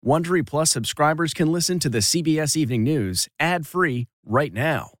Wondery Plus subscribers can listen to the CBS Evening News ad-free right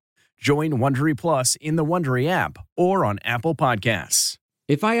now. Join Wondery Plus in the Wondery app or on Apple Podcasts.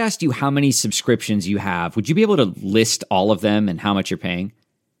 If I asked you how many subscriptions you have, would you be able to list all of them and how much you're paying?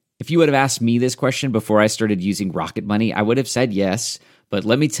 If you would have asked me this question before I started using Rocket Money, I would have said yes, but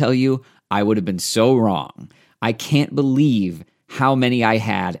let me tell you, I would have been so wrong. I can't believe how many I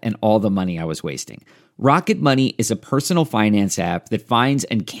had and all the money I was wasting. Rocket Money is a personal finance app that finds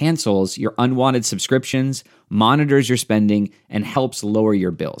and cancels your unwanted subscriptions, monitors your spending, and helps lower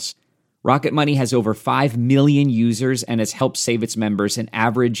your bills. Rocket Money has over 5 million users and has helped save its members an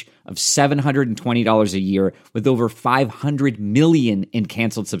average of $720 a year with over 500 million in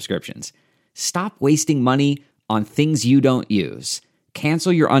canceled subscriptions. Stop wasting money on things you don't use.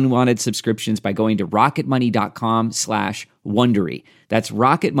 Cancel your unwanted subscriptions by going to rocketmoney.com/Wondery. That's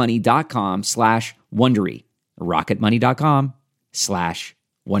rocketmoney.com/Wondery.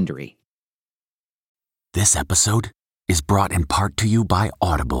 rocketmoney.com/Wondery. This episode is brought in part to you by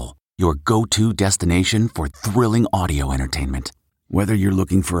Audible, your go-to destination for thrilling audio entertainment. Whether you're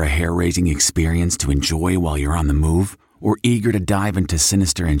looking for a hair-raising experience to enjoy while you're on the move or eager to dive into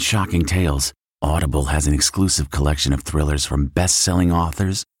sinister and shocking tales, Audible has an exclusive collection of thrillers from best-selling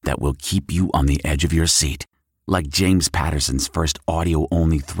authors that will keep you on the edge of your seat. Like James Patterson's first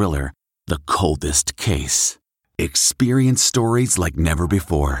audio-only thriller, The Coldest Case. Experience stories like never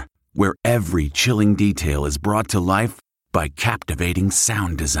before, where every chilling detail is brought to life by captivating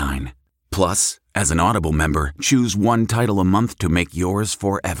sound design. Plus, as an Audible member, choose one title a month to make yours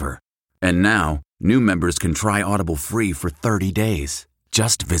forever. And now, new members can try Audible free for 30 days.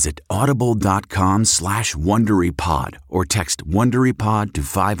 Just visit audible.com/WonderyPod or text WonderyPod to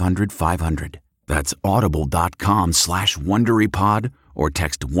 500-500. That's audible.com/WonderyPod or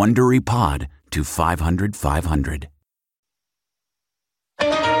text WonderyPod to 500-500.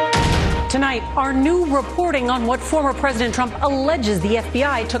 Tonight, our new reporting on what former President Trump alleges the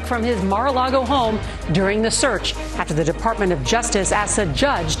FBI took from his Mar-a-Lago home during the search after the Department of Justice asked a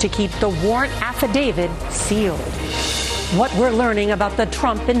judge to keep the warrant affidavit sealed. What we're learning about the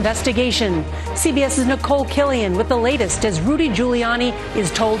Trump investigation. CBS's Nicole Killian with the latest as Rudy Giuliani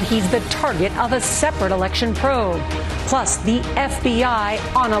is told he's the target of a separate election probe. Plus, the FBI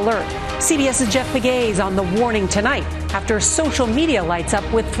on alert. CBS's Jeff Pegues on the warning tonight after social media lights up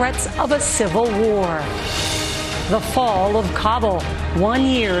with threats of a civil war. The fall of Kabul. 1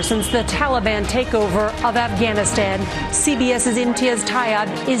 year since the Taliban takeover of Afghanistan, CBS's Imtiaz Tyab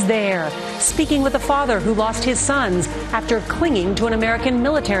is there, speaking with a father who lost his sons after clinging to an American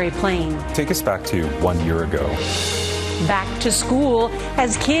military plane. Take us back to 1 year ago. Back to school.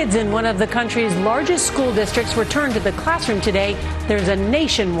 As kids in one of the country's largest school districts return to the classroom today, there's a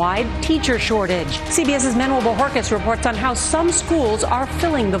nationwide teacher shortage. CBS's Manuel Bojorquez reports on how some schools are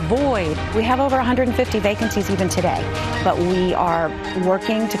filling the void. We have over 150 vacancies even today, but we are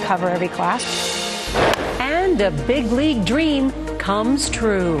working to cover every class. And a big league dream comes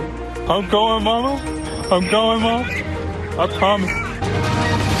true. I'm going, Mama. I'm going, Mom. I promise.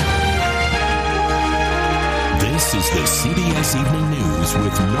 This is the CBS Evening News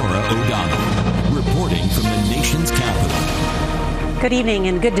with Norah O'Donnell, reporting from the nation's capital. Good evening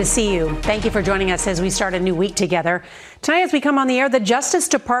and good to see you. Thank you for joining us as we start a new week together. Tonight, as we come on the air, the Justice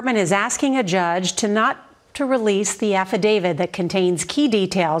Department is asking a judge to release the affidavit that contains key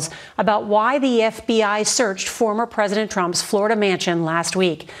details about why the FBI searched former President Trump's Florida mansion last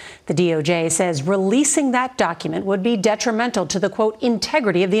week. The DOJ says releasing that document would be detrimental to the, quote,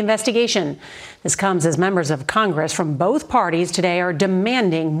 integrity of the investigation. This comes as members of Congress from both parties today are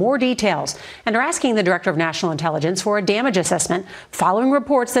demanding more details and are asking the Director of National Intelligence for a damage assessment following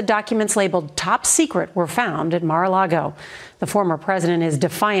reports that documents labeled top secret were found at Mar-a-Lago. The former president is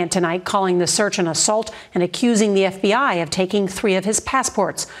defiant tonight, calling the search an assault and accusing the FBI of taking 3 of his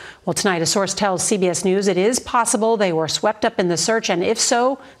passports. Well, tonight, a source tells CBS News it is possible they were swept up in the search, and if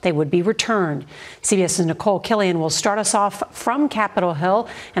so, they would be returned. CBS's Nicole Killian will start us off from Capitol Hill.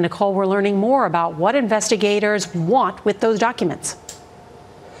 And Nicole, we're learning more about what investigators want with those documents.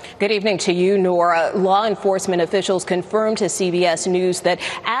 Good evening to you, Nora. Law enforcement officials confirmed to CBS News that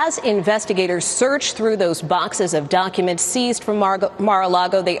as investigators search through those boxes of documents seized from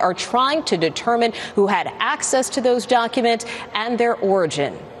Mar-a-Lago, they are trying to determine who had access to those documents and their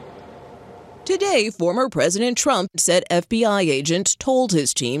origin. Today, former President Trump said FBI agents told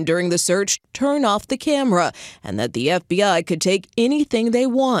his team during the search, turn off the camera, and that the FBI could take anything they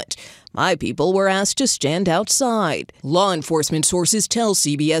want. My people were asked to stand outside. Law enforcement sources tell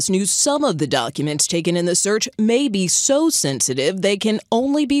CBS News some of the documents taken in the search may be so sensitive they can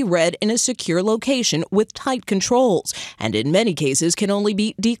only be read in a secure location with tight controls, and in many cases can only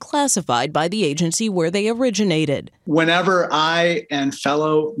be declassified by the agency where they originated. Whenever I and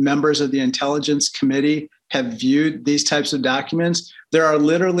fellow members of the Intelligence Committee have viewed these types of documents, there are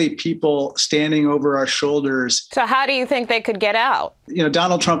literally people standing over our shoulders. So how do you think they could get out?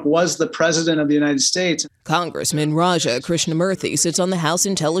 Donald Trump was the president of the United States. Congressman Raja Krishnamurthy sits on the House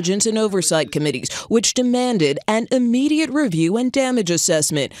Intelligence and Oversight Committees, which demanded an immediate review and damage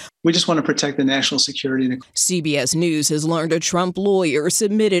assessment. We just want to protect the national security. CBS News has learned a Trump lawyer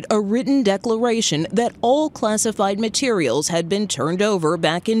submitted a written declaration that all classified materials had been turned over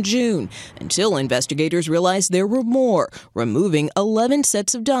back in June, until investigators realized there were more, removing 11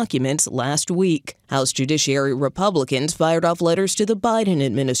 sets of documents last week. House Judiciary Republicans fired off letters to the Biden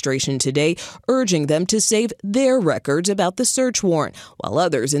administration today, urging them to save their records about the search warrant, while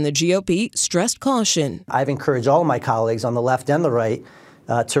others in the GOP stressed caution. I've encouraged all of my colleagues on the left and the right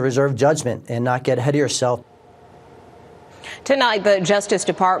to reserve judgment and not get ahead of yourself. Tonight, the Justice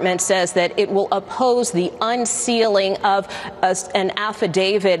Department says that it will oppose the unsealing of an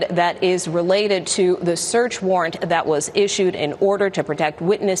affidavit that is related to the search warrant that was issued in order to protect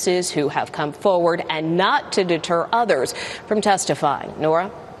witnesses who have come forward and not to deter others from testifying.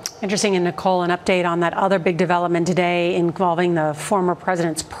 Nora? Interesting. And Nicole, an update on that other big development today involving the former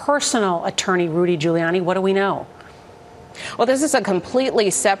president's personal attorney, Rudy Giuliani. What do we know? Well, this is a completely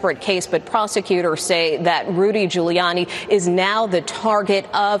separate case, but prosecutors say that Rudy Giuliani is now the target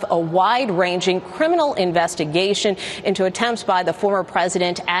of a wide-ranging criminal investigation into attempts by the former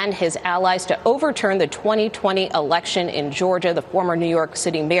president and his allies to overturn the 2020 election in Georgia. The former New York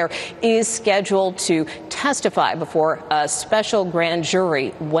City mayor is scheduled to testify before a special grand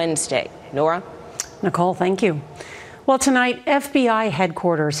jury Wednesday. Nora? Nicole, thank you. Well, tonight, FBI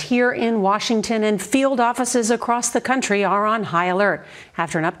headquarters here in Washington and field offices across the country are on high alert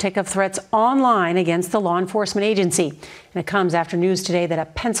after an uptick of threats online against the law enforcement agency. And it comes after news today that a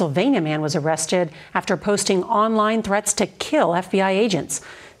Pennsylvania man was arrested after posting online threats to kill FBI agents.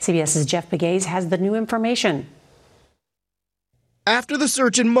 CBS's Jeff Pegues has the new information. After the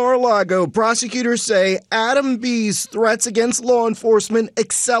search in Mar-a-Lago, prosecutors say Adam B's threats against law enforcement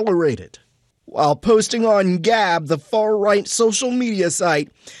accelerated. While posting on Gab, the far-right social media site,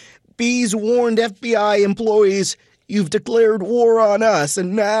 B's warned FBI employees, "You've declared war on us,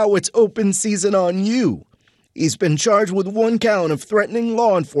 and now it's open season on you." He's been charged with one count of threatening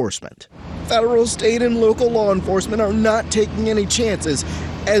law enforcement. Federal, state, and local law enforcement are not taking any chances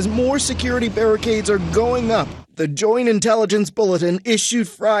as more security barricades are going up. The Joint Intelligence Bulletin issued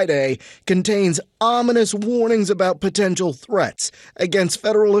Friday contains ominous warnings about potential threats against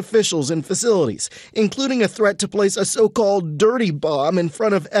federal officials and facilities, including a threat to place a so-called dirty bomb in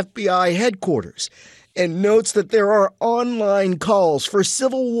front of FBI headquarters, and notes that there are online calls for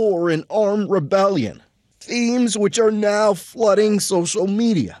civil war and armed rebellion, themes which are now flooding social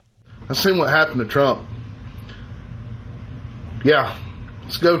media. I've seen what happened to Trump. Yeah,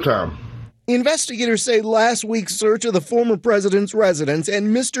 it's go time. Investigators say last week's search of the former president's residence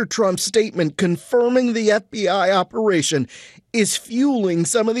and Mr. Trump's statement confirming the FBI operation is fueling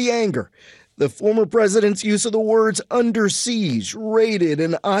some of the anger. The former president's use of the words under siege, raided,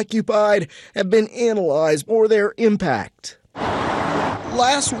 and occupied have been analyzed for their impact.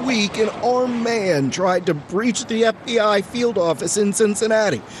 Last week, an armed man tried to breach the FBI field office in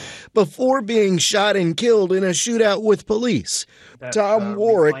Cincinnati before being shot and killed in a shootout with police. Tom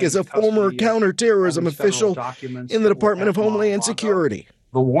Warwick is a former counterterrorism official in the Department of Homeland Security.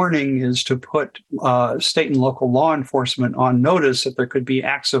 The warning is to put state and local law enforcement on notice that there could be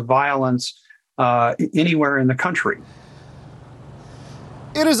acts of violence anywhere in the country.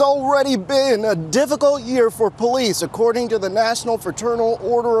 It has already been a difficult year for police. According to the National Fraternal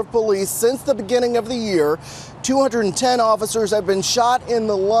Order of Police, since the beginning of the year, 210 officers have been shot in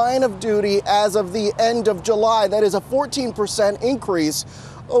the line of duty as of the end of July. That is a 14% increase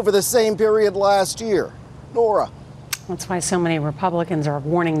over the same period last year. Nora. That's why so many Republicans are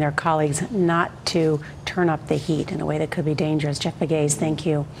warning their colleagues not to turn up the heat in a way that could be dangerous. Jeff Pegues, thank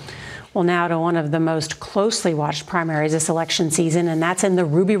you. Well, now to one of the most closely watched primaries this election season, and that's in the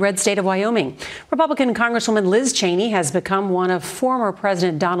ruby red state of Wyoming. Republican Congresswoman Liz Cheney has become one of former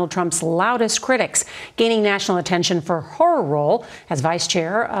President Donald Trump's loudest critics, gaining national attention for her role as vice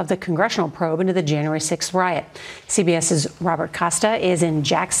chair of the congressional probe into the January 6th riot. CBS's Robert Costa is in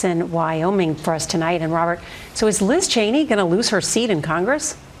Jackson, Wyoming for us tonight. And Robert, so is Liz Cheney going to lose her seat in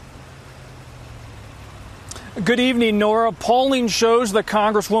Congress? Good evening, Nora. Polling shows the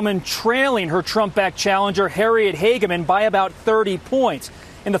Congresswoman trailing her Trump-backed challenger, Harriet Hageman, by about 30 points.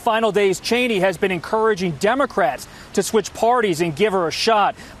 In the final days, Cheney has been encouraging Democrats to switch parties and give her a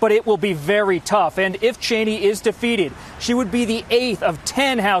shot, but it will be very tough. And if Cheney is defeated, she would be the 8th of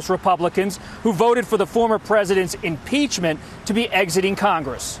 10 House Republicans who voted for the former president's impeachment to be exiting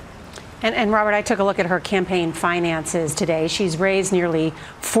Congress. And Robert, I took a look at her campaign finances today. She's raised nearly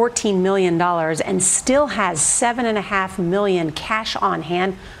 $14 million and still has $7.5 million cash on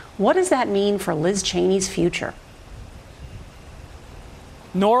hand. What does that mean for Liz Cheney's future?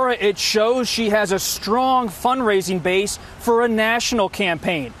 Nora, it shows she has a strong fundraising base for a national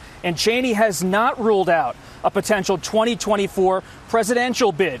campaign. And Cheney has not ruled out a potential 2024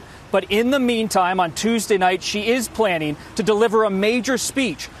 presidential bid. But in the meantime, on Tuesday night, she is planning to deliver a major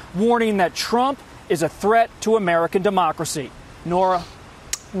speech warning that Trump is a threat to American democracy. Nora.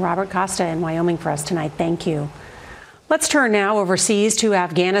 Robert Costa in Wyoming for us tonight. Thank you. Let's turn now overseas to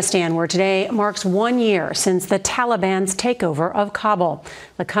Afghanistan, where today marks 1 year since the Taliban's takeover of Kabul.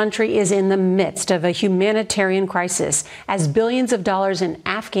 The country is in the midst of a humanitarian crisis as billions of dollars in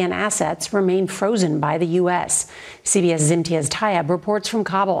Afghan assets remain frozen by the U.S. CBS's Imtiaz Tyab reports from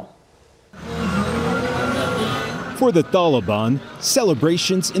Kabul. For the Taliban,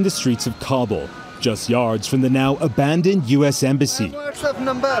 celebrations in the streets of Kabul, just yards from the now abandoned U.S. embassy.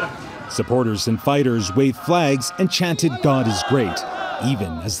 Supporters and fighters waved flags and chanted "God is great,"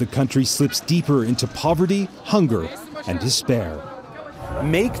 even as the country slips deeper into poverty, hunger, and despair.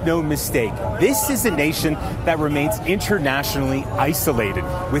 Make no mistake, this is a nation that remains internationally isolated,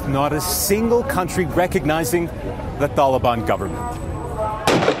 with not a single country recognizing the Taliban government.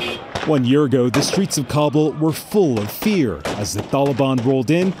 1 year ago, the streets of Kabul were full of fear as the Taliban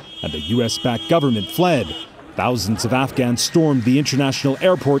rolled in and the U.S.-backed government fled. Thousands of Afghans stormed the international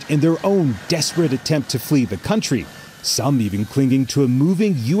airport in their own desperate attempt to flee the country, some even clinging to a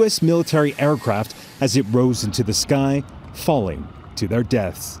moving U.S. military aircraft as it rose into the sky, falling to their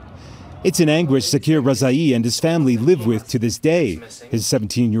deaths. It's an anguish Zakir Razai and his family live with to this day. His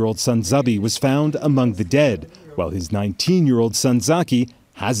 17-year-old son Zabi was found among the dead, while his 19-year-old son Zaki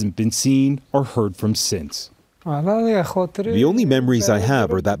hasn't been seen or heard from since. The only memories I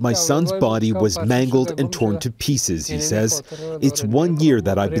have are that my son's body was mangled and torn to pieces, he says. It's 1 year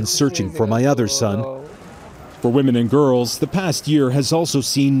that I've been searching for my other son. For women and girls, the past year has also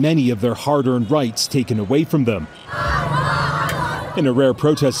seen many of their hard-earned rights taken away from them. In a rare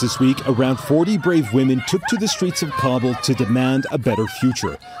protest this week, around 40 brave women took to the streets of Kabul to demand a better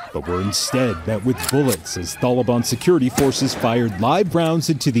future, but were instead met with bullets as Taliban security forces fired live rounds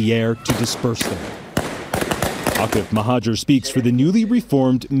into the air to disperse them. Akif Mahajer speaks for the newly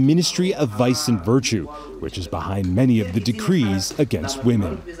reformed Ministry of Vice and Virtue, which is behind many of the decrees against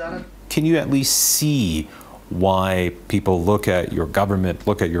women. Can you at least see why people look at your government,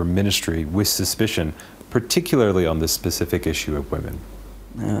 look at your ministry with suspicion, particularly on this specific issue of women?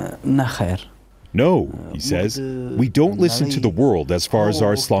 No, he says. We don't listen to the world as far as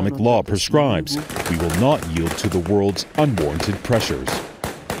our Islamic law prescribes. We will not yield to the world's unwarranted pressures.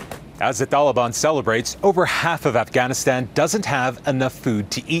 As the Taliban celebrates, over half of Afghanistan doesn't have enough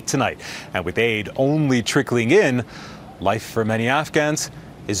food to eat tonight. And with aid only trickling in, life for many Afghans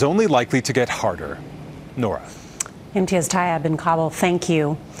is only likely to get harder. Nora. Imtiaz Tyab in Kabul, thank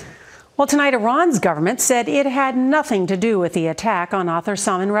you. Well, tonight, Iran's government said it had nothing to do with the attack on author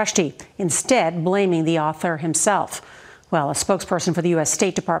Salman Rushdie, instead blaming the author himself. Well, a spokesperson for the U.S.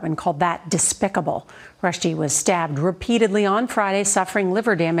 State Department called that despicable. Rushdie was stabbed repeatedly on Friday, suffering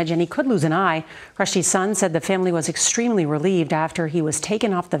liver damage, and he could lose an eye. Rushdie's son said the family was extremely relieved after he was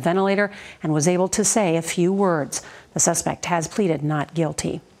taken off the ventilator and was able to say a few words. The suspect has pleaded not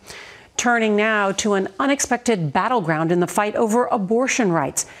guilty. Turning now to an unexpected battleground in the fight over abortion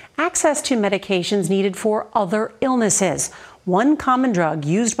rights, access to medications needed for other illnesses. One common drug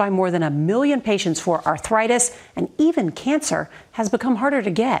used by more than 1 million patients for arthritis and even cancer has become harder to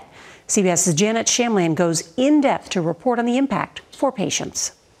get. CBS's Janet Shamlian goes in depth to report on the impact for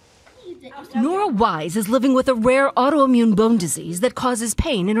patients. Nora Wise is living with a rare autoimmune bone disease that causes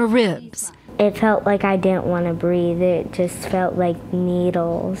pain in her ribs. It felt like I didn't want to breathe. It just felt like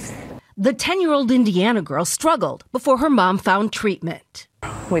needles. The 10-year-old Indiana girl struggled before her mom found treatment.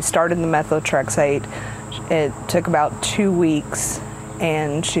 We started the methotrexate. It took about 2 weeks,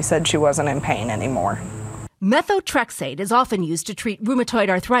 and she said she wasn't in pain anymore. Methotrexate is often used to treat rheumatoid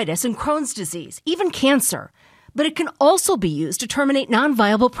arthritis and Crohn's disease, even cancer. But it can also be used to terminate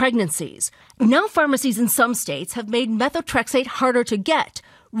non-viable pregnancies. Now pharmacies in some states have made methotrexate harder to get,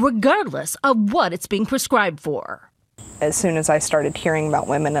 regardless of what it's being prescribed for. As soon as I started hearing about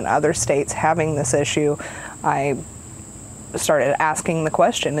women in other states having this issue, I started asking the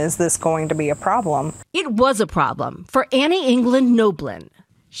question, is this going to be a problem? It was a problem for Annie England Noblin.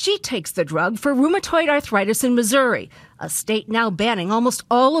 She takes the drug for rheumatoid arthritis in Missouri, a state now banning almost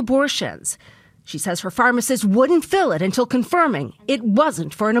all abortions. She says her pharmacist wouldn't fill it until confirming it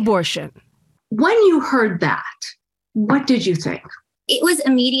wasn't for an abortion. When you heard that, what did you think? It was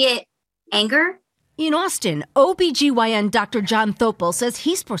immediate anger. In Austin, OBGYN Dr. John Thopel says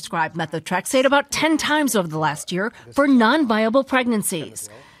he's prescribed methotrexate about 10 times over the last year for non-viable pregnancies.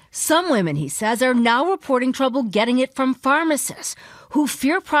 Some women, he says, are now reporting trouble getting it from pharmacists who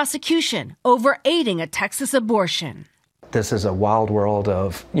fear prosecution over aiding a Texas abortion. This is a wild world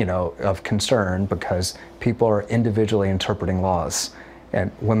of concern because people are individually interpreting laws,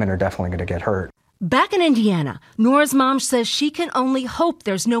 and women are definitely going to get hurt. Back in Indiana, Nora's mom says she can only hope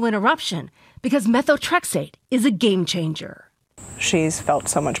there's no interruption because methotrexate is a game changer. She's felt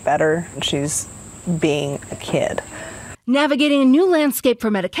so much better. She's being a kid. Navigating a new landscape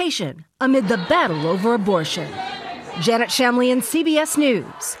for medication amid the battle over abortion. Janet Shamlian, CBS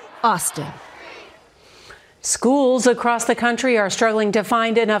News, Austin. Schools across the country are struggling to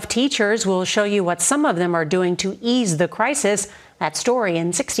find enough teachers. We'll show you what some of them are doing to ease the crisis. That story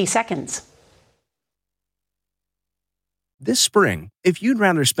in 60 seconds. This spring, if you'd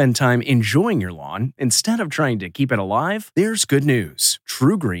rather spend time enjoying your lawn instead of trying to keep it alive, there's good news.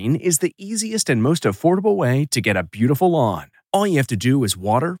 TruGreen is the easiest and most affordable way to get a beautiful lawn. All you have to do is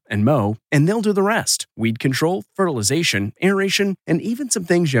water and mow, and they'll do the rest. Weed control, fertilization, aeration, and even some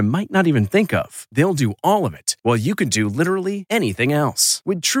things you might not even think of. They'll do all of it, while you can do literally anything else.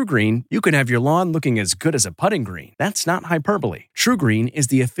 With TruGreen, you can have your lawn looking as good as a putting green. That's not hyperbole. TruGreen is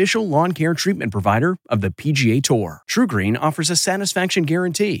the official lawn care treatment provider of the PGA Tour. TruGreen offers a satisfaction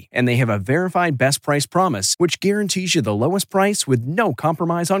guarantee, and they have a verified best price promise, which guarantees you the lowest price with no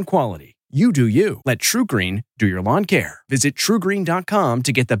compromise on quality. You do you. Let TruGreen do your lawn care. Visit TruGreen.com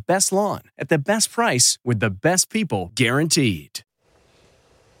to get the best lawn at the best price with the best people guaranteed.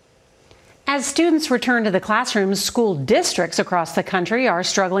 As students return to the classrooms, school districts across the country are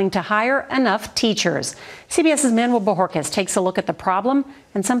struggling to hire enough teachers. CBS's Manuel Bojorquez takes a look at the problem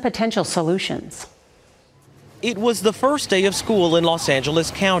and some potential solutions. It was the first day of school in Los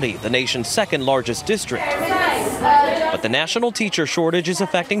Angeles County, the nation's second largest district. But the national teacher shortage is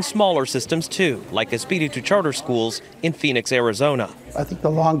affecting smaller systems too, like Espiritu Charter Schools in Phoenix, Arizona. I think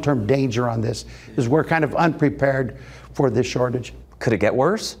the long-term danger on this is we're kind of unprepared for this shortage. Could it get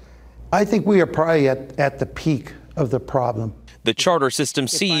worse? I think we are probably at the peak of the problem. The charter system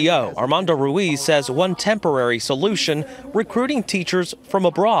CEO, Armando Ruiz, says one temporary solution, recruiting teachers from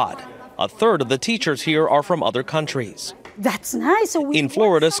abroad. A third of the teachers here are from other countries. That's nice. In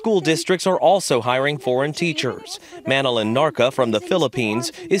Florida, school districts are also hiring foreign teachers. Manilyn Narca from the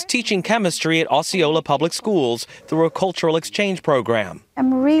Philippines is teaching chemistry at Osceola Public Schools through a cultural exchange program.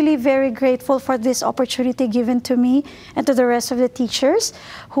 I'm really very grateful for this opportunity given to me and to the rest of the teachers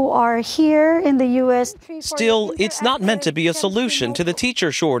who are here in the U.S. Still, it's not meant to be a solution to the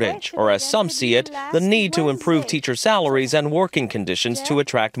teacher shortage, or as some see it, the need to improve teacher salaries and working conditions to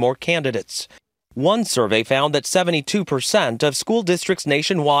attract more candidates. One survey found that 72% of school districts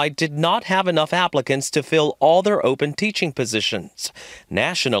nationwide did not have enough applicants to fill all their open teaching positions.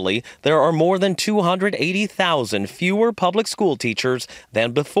 Nationally, there are more than 280,000 fewer public school teachers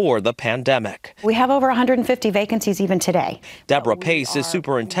than before the pandemic. We have over 150 vacancies even today. Deborah Pace is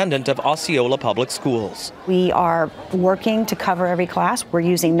superintendent of Osceola Public Schools. We are working to cover every class. We're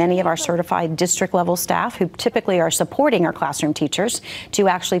using many of our certified district level staff who typically are supporting our classroom teachers to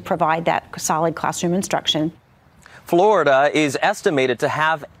actually provide that solid classroom instruction. Florida is estimated to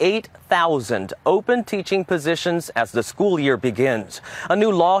have 8,000 open teaching positions as the school year begins. A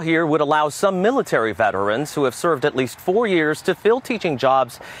new law here would allow some military veterans who have served at least 4 years to fill teaching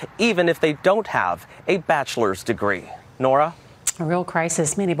jobs, even if they don't have a bachelor's degree. Nora? A real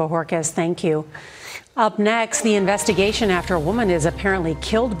crisis. Manny Bojorquez, thank you. Up next, the investigation after a woman is apparently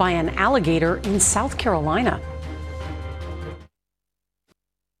killed by an alligator in South Carolina.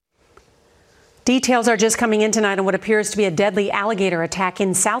 Details are just coming in tonight on what appears to be a deadly alligator attack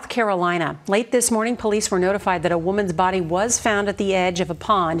in South Carolina. Late this morning, police were notified that a woman's body was found at the edge of a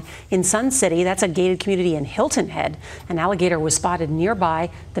pond in Sun City. That's a gated community in Hilton Head. An alligator was spotted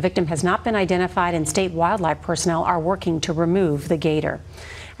nearby. The victim has not been identified, and state wildlife personnel are working to remove the gator.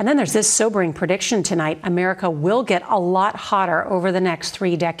 And then there's this sobering prediction tonight. America will get a lot hotter over the next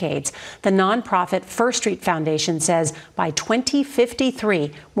 3 decades. The nonprofit First Street Foundation says by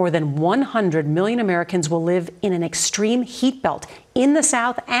 2053, more than 100 million Americans will live in an extreme heat belt in the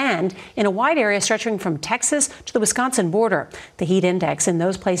South and in a wide area stretching from Texas to the Wisconsin border. The heat index in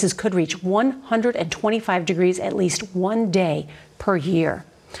those places could reach 125 degrees at least one day per year.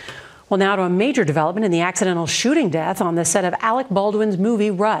 Well, now to a major development in the accidental shooting death on the set of Alec Baldwin's movie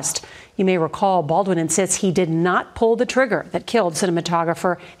Rust. You may recall Baldwin insists he did not pull the trigger that killed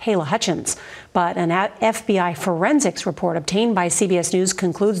cinematographer Halyna Hutchins. But an FBI forensics report obtained by CBS News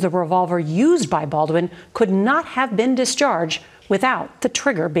concludes the revolver used by Baldwin could not have been discharged without the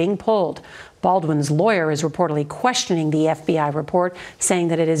trigger being pulled. Baldwin's lawyer is reportedly questioning the FBI report, saying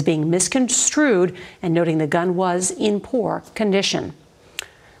that it is being misconstrued and noting the gun was in poor condition.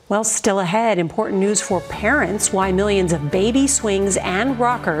 Well, still ahead, important news for parents, why millions of baby swings and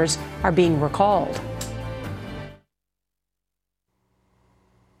rockers are being recalled.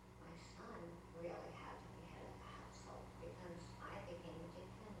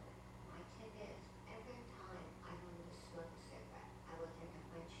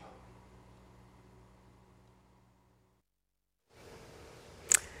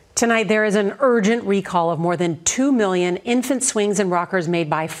 Tonight, there is an urgent recall of more than 2 million infant swings and rockers made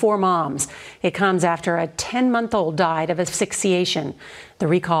by 4 moms. It comes after a 10-month-old died of asphyxiation. The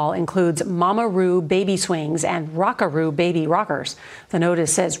recall includes Mama-Roo baby swings and Rockaroo baby rockers. The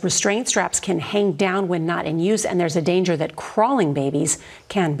notice says restraint straps can hang down when not in use, and there's a danger that crawling babies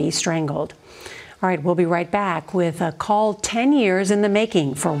can be strangled. All right, we'll be right back with a call 10 years in the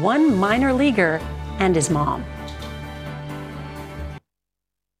making for one minor leaguer and his mom.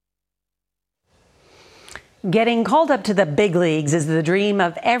 Getting called up to the big leagues is the dream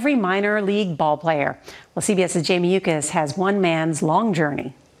of every minor league ball player. Well, CBS's Jamie Yuccas has one man's long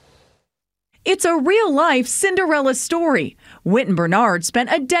journey. It's a real-life Cinderella story. Wynton Bernard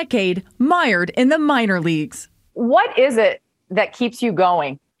spent a decade mired in the minor leagues. What is it that keeps you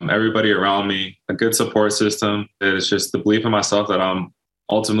going? Everybody around me, a good support system. It's just the belief in myself that I'm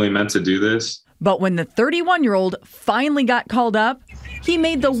ultimately meant to do this. But when the 31-year-old finally got called up, he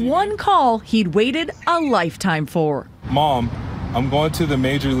made the one call he'd waited a lifetime for. Mom, I'm going to the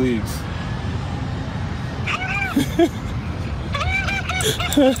major leagues.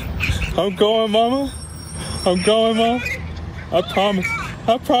 I'm going, Mama. I'm going, Mom. I promise.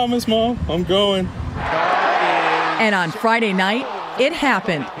 I promise, Mom. I'm going. And on Friday night, it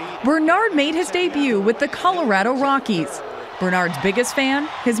happened. Bernard made his debut with the Colorado Rockies. Bernard's biggest fan,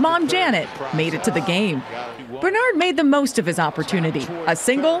 his mom Janet, made it to the game. Bernard made the most of his opportunity. A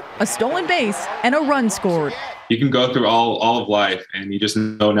single, a stolen base, and a run scored. You can go through all of life and you just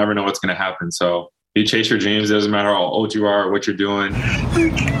never know what's going to happen. So you chase your dreams. It doesn't matter how old you are or what you're doing. I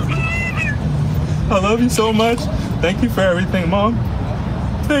love you so much. Thank you for everything, Mom.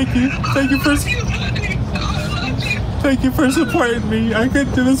 Thank you. Thank you for supporting me. I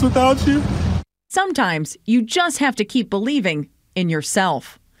couldn't do this without you. Sometimes you just have to keep believing in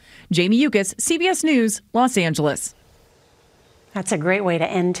yourself. Jamie Yuccas, CBS News, Los Angeles. That's a great way to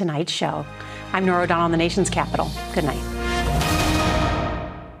end tonight's show. I'm Norah O'Donnell in the nation's capital. Good night.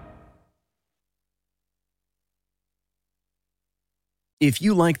 If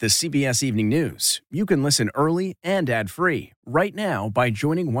you like the CBS Evening News, you can listen early and ad-free right now by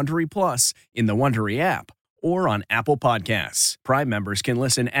joining Wondery Plus in the Wondery app or on Apple Podcasts. Prime members can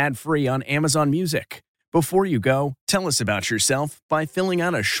listen ad-free on Amazon Music. Before you go, tell us about yourself by filling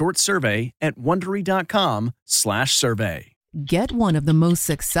out a short survey at Wondery.com/survey. Get one of the most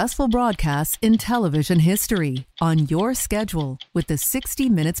successful broadcasts in television history on your schedule with the 60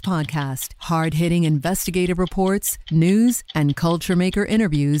 Minutes podcast. Hard-hitting investigative reports, news, and culture maker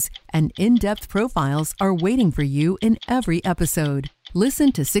interviews, and in-depth profiles are waiting for you in every episode.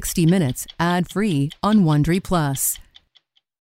 Listen to 60 Minutes ad-free on Wondery Plus.